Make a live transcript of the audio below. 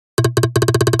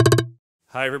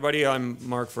Hi everybody, I'm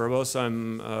Mark Verbos.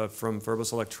 I'm from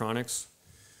Verbos Electronics.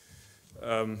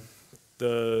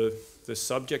 The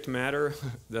subject matter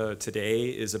today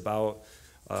is about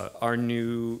our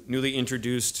newly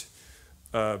introduced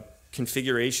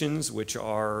configurations, which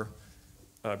are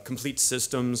complete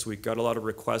systems. We've got a lot of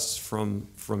requests from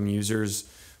users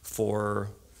for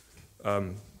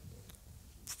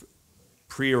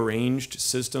prearranged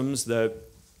systems that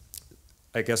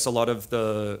I guess a lot of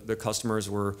the customers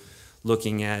were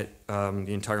looking at the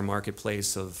entire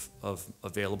marketplace of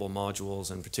available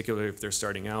modules, and particularly if they're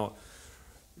starting out,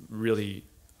 really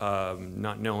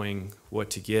not knowing what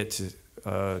to get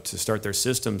to start their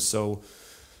system. So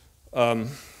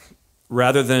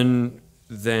rather than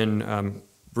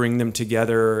bring them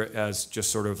together as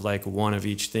just sort of like one of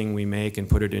each thing we make and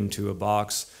put it into a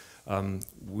box,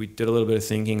 we did a little bit of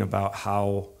thinking about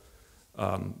how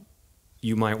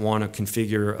you might want to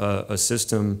configure a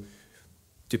system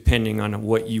depending on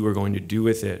what you are going to do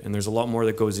with it. And there's a lot more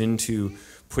that goes into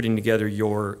putting together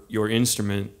your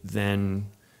instrument than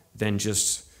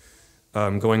just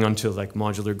going onto like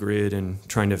modular grid and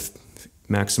trying to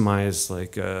maximize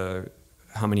like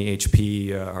how many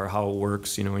HP or how it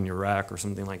works, you know, in your rack or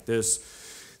something like this.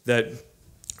 That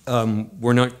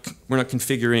we're not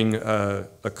configuring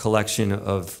a collection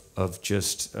of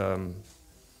just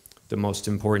the most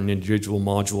important individual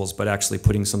modules, but actually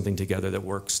putting something together that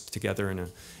works together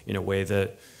in a way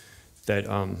that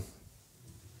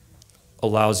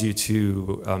allows you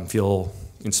to feel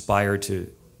inspired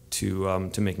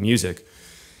to make music.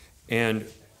 And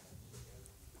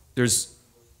there's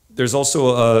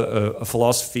also a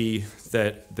philosophy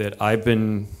that I've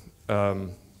been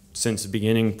since the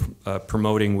beginning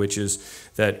promoting, which is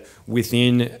that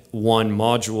within one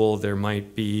module there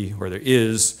might be, or there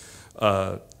is,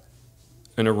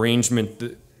 an arrangement.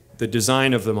 The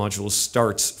design of the module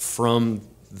starts from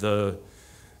the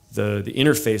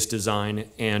interface design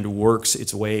and works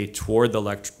its way toward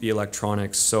the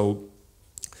electronics. So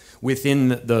within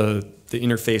the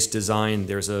interface design,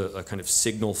 there's a kind of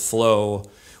signal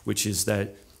flow, which is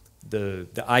that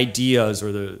the ideas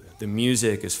or the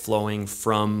music is flowing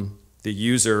from the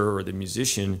user or the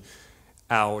musician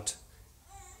out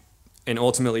and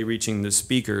ultimately reaching the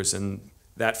speakers, and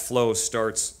that flow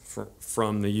starts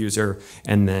from the user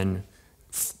and then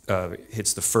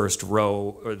hits the first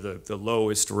row or the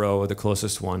lowest row, the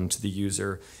closest one to the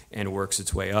user, and works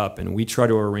its way up. And we try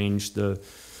to arrange the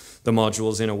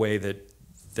modules in a way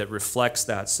that reflects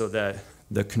that, so that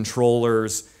the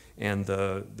controllers and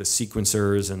the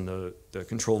sequencers and the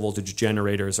control voltage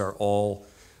generators are all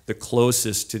the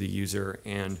closest to the user,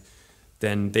 and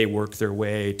then they work their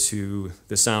way to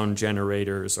the sound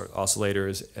generators or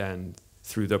oscillators and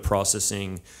through the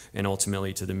processing and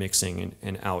ultimately to the mixing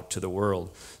and out to the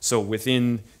world. So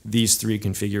within these three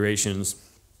configurations,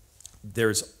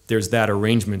 there's that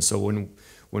arrangement. So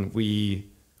when we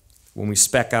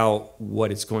spec out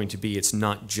what it's going to be, it's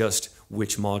not just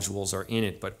which modules are in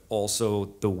it, but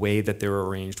also the way that they're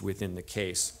arranged within the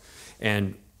case.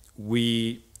 And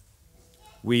we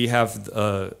have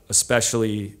a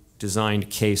specially designed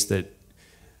case that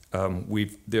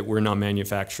we're not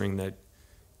manufacturing, that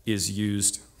is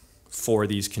used for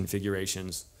these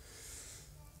configurations.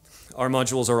 Our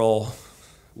modules are all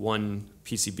one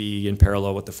PCB in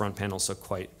parallel with the front panel, so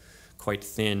quite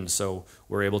thin. So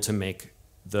we're able to make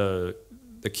the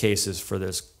cases for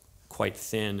this quite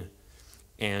thin,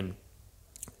 and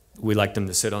we like them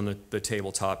to sit on the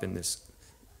tabletop in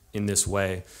this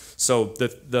way. So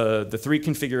the three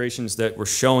configurations that we're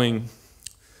showing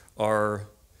are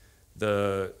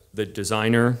the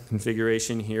designer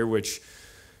configuration here, which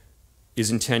is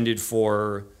intended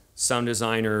for sound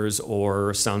designers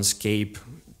or soundscape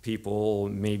people.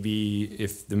 Maybe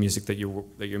if the music that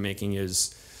you're making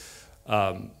is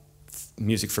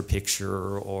music for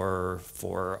picture or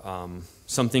for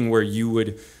something where you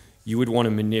would want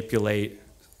to manipulate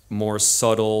more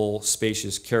subtle,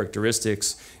 spacious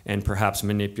characteristics and perhaps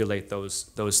manipulate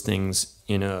those things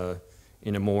in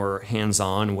a more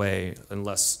hands-on way and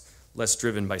less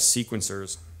driven by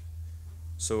sequencers.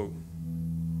 So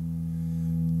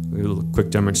a little quick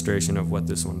demonstration of what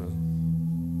this one is.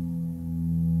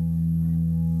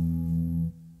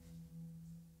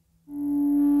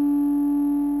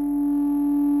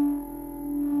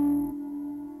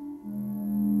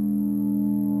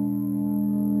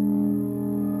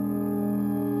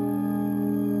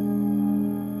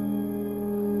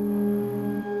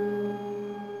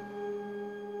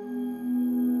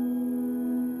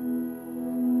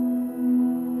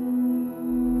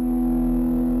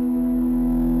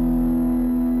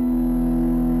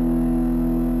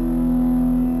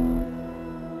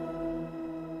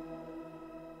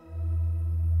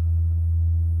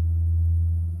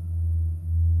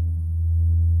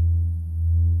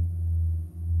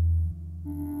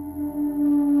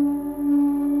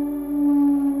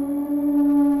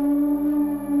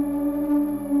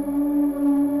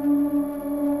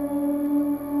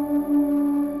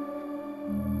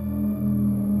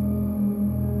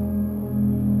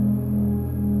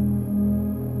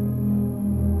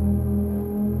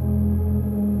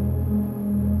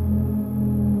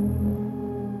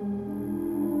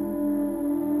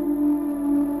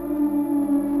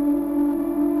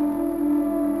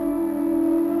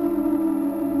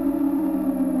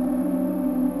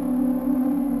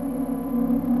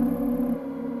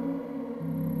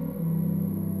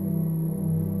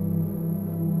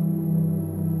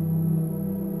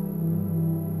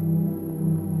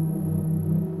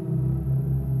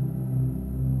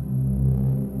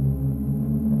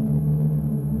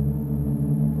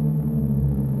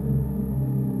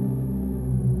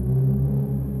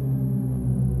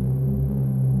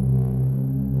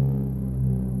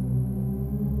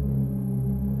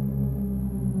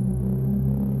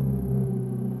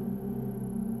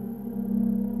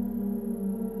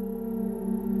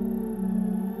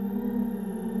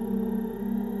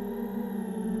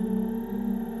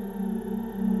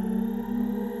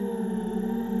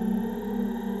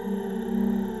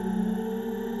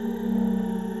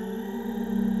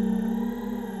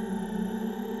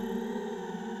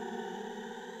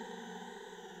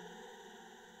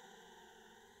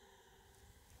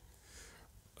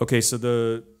 Okay,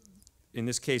 so in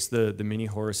this case, the mini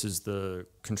horse is the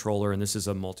controller, and this is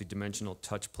a multi-dimensional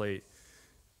touch plate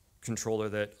controller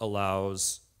that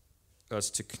allows us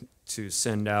to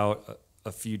send out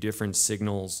a few different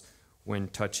signals when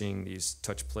touching these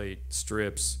touch plate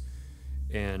strips.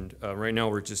 And right now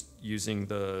we're just using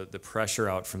the pressure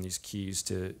out from these keys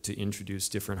to introduce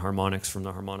different harmonics from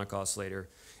the harmonic oscillator,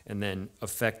 and then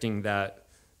affecting that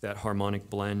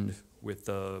harmonic blend with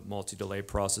the multi-delay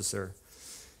processor.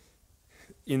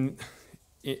 In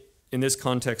this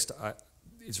context,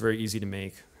 it's very easy to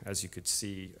make, as you could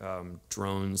see,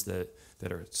 drones that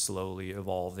are slowly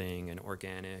evolving and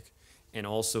organic, and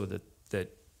also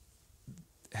that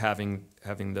having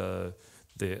the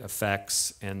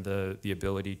effects and the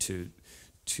ability to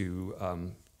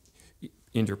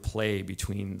interplay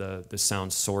between the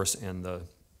sound source and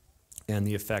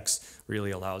the effects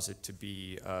really allows it to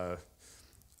be a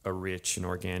rich and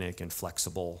organic and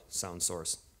flexible sound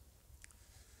source.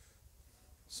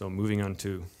 So moving on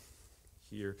to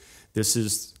here, this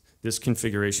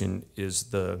configuration is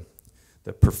the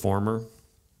performer.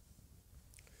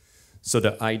 So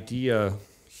the idea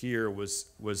here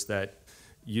was that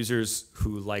users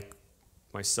who, like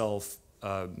myself,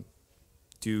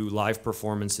 do live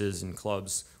performances in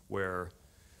clubs where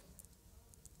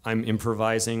I'm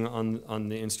improvising on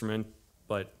the instrument,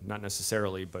 but not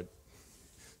necessarily. But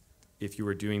if you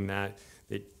were doing that,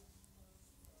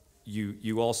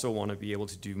 you also want to be able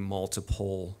to do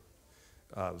multiple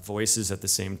voices at the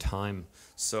same time.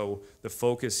 So the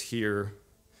focus here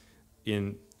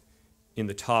in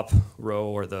the top row,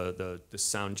 or the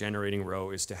sound generating row,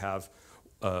 is to have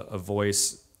a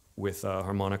voice with a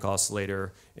harmonic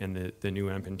oscillator and the new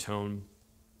amp and tone,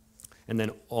 and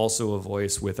then also a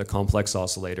voice with a complex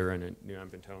oscillator and a new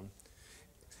amp and tone.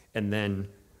 And then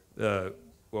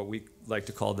what we like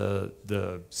to call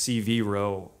the CV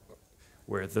row,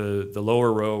 where the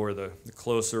lower row, or the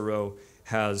closer row,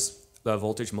 has the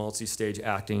voltage multi-stage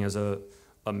acting as a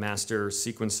master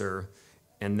sequencer,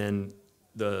 and then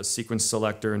the sequence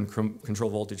selector and control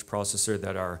voltage processor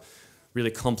that are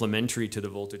really complementary to the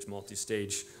voltage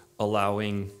multi-stage,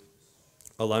 allowing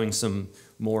some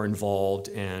more involved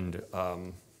and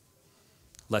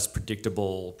less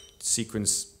predictable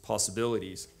sequence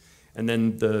possibilities. And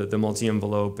then the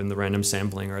multi-envelope and the random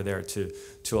sampling are there to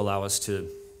allow us to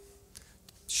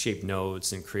shape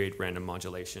nodes and create random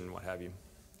modulation, what have you.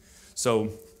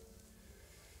 So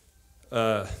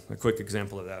a quick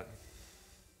example of that.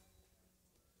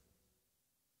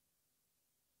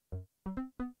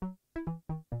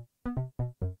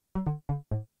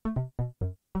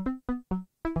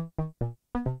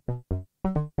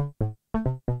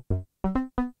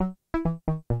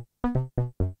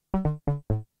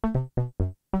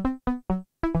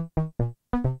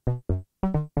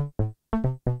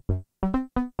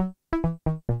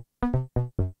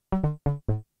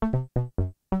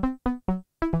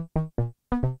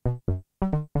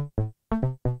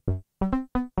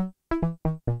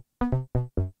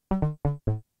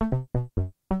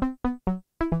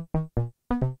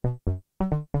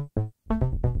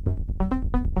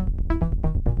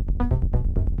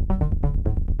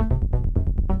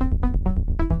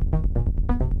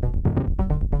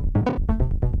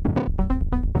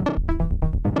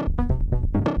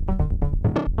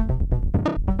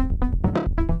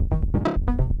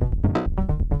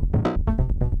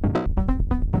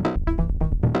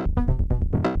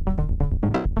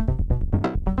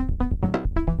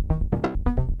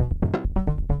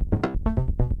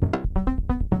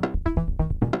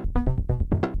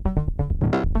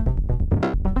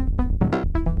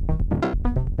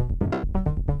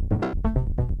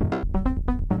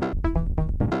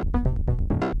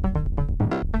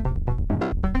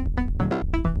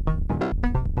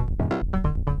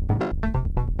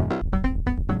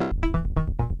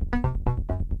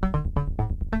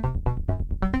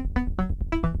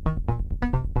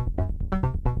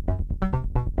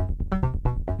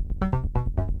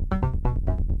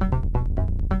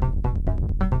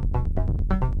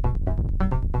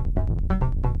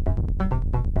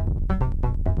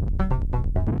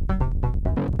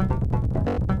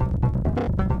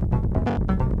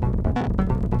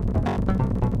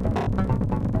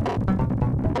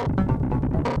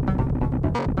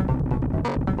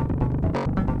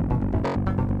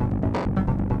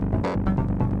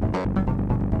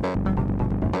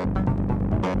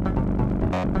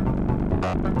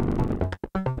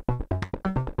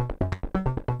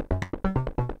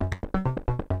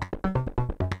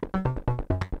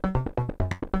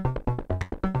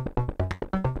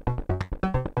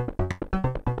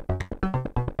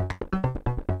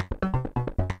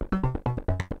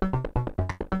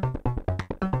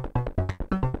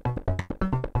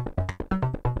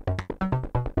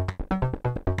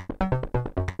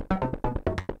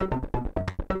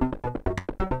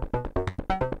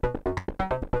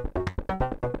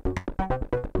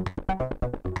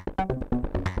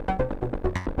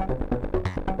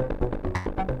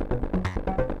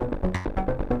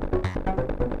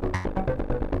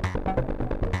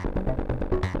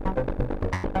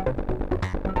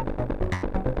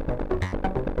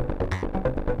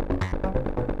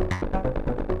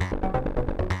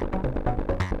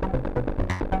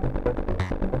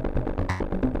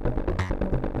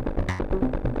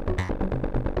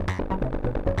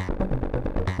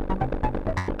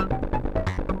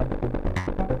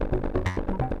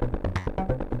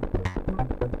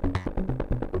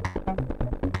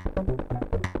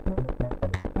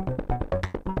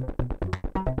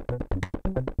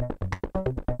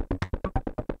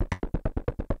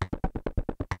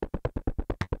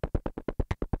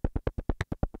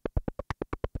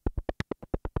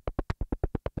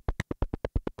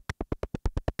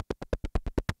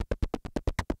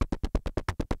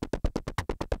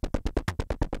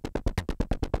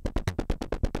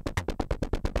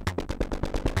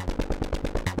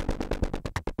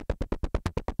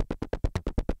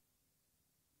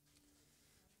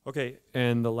 Okay,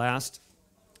 and the last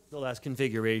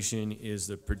configuration is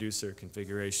the producer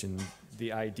configuration.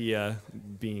 The idea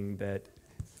being that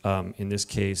in this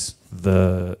case,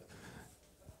 a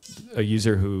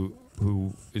user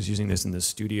who is using this in the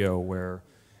studio where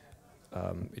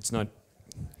it's not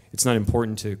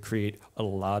important to create a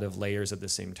lot of layers at the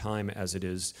same time as it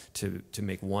is to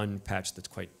make one patch that's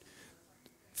quite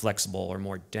flexible or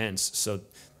more dense, so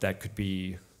that could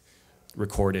be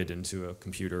recorded into a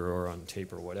computer or on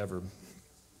tape or whatever.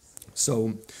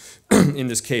 So in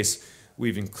this case,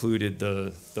 we've included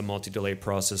the multi-delay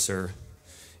processor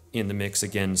in the mix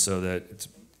again, so that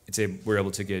we're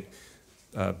able to get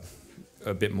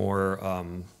a bit more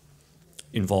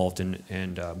involved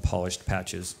and polished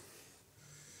patches.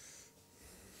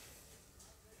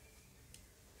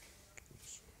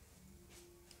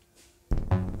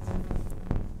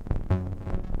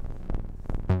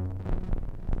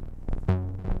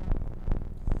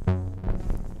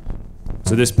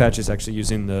 So this patch is actually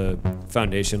using the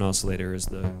foundation oscillator as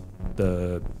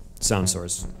the sound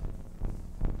source.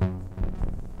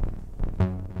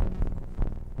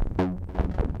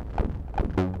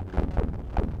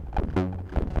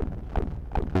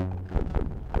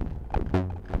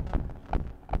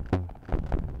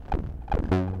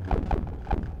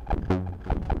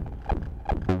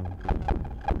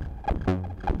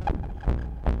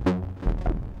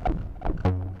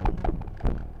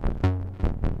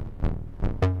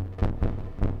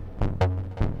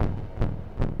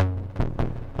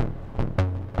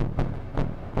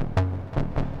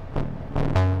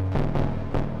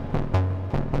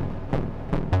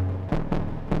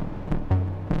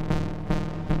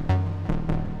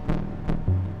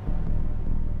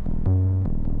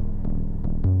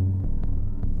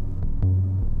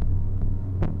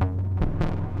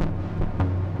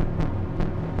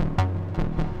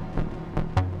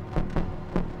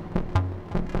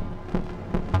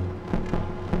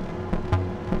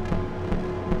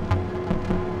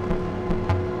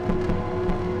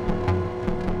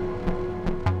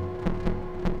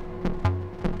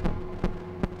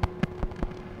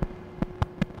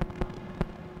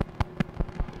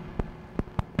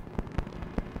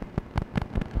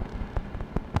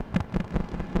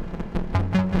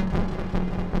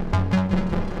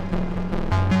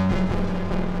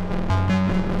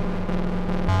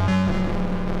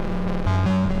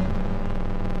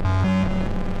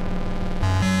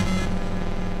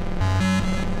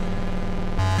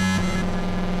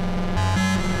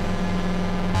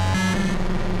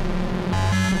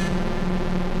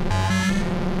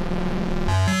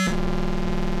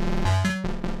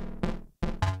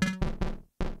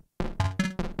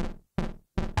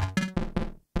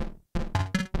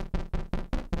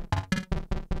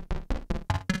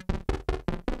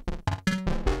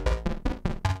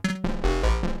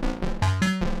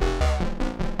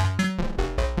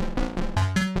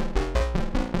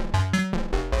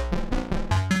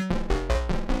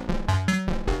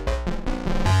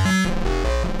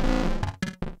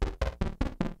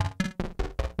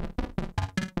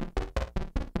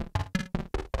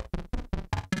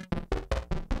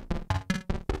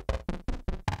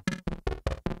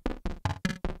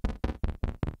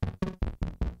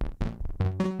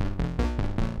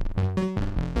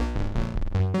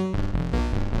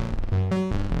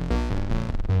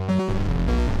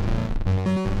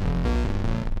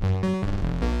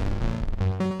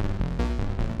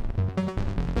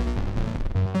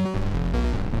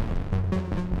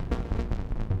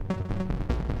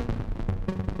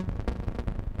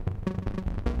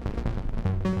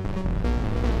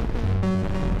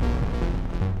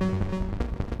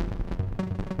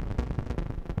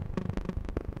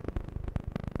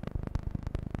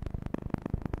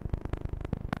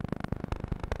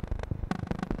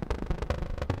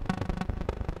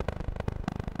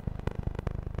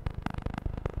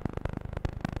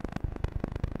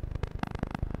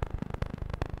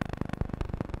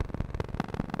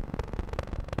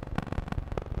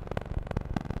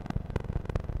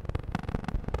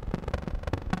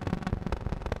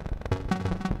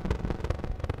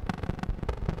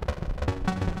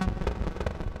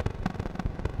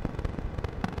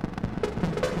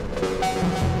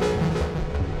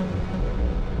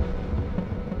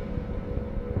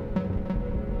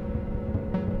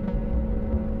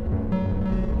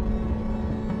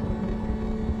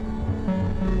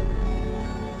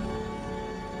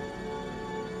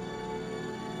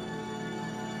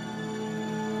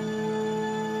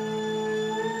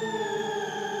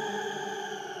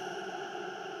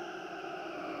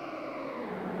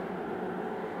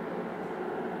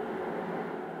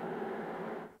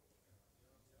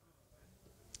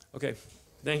 Okay,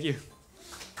 thank you.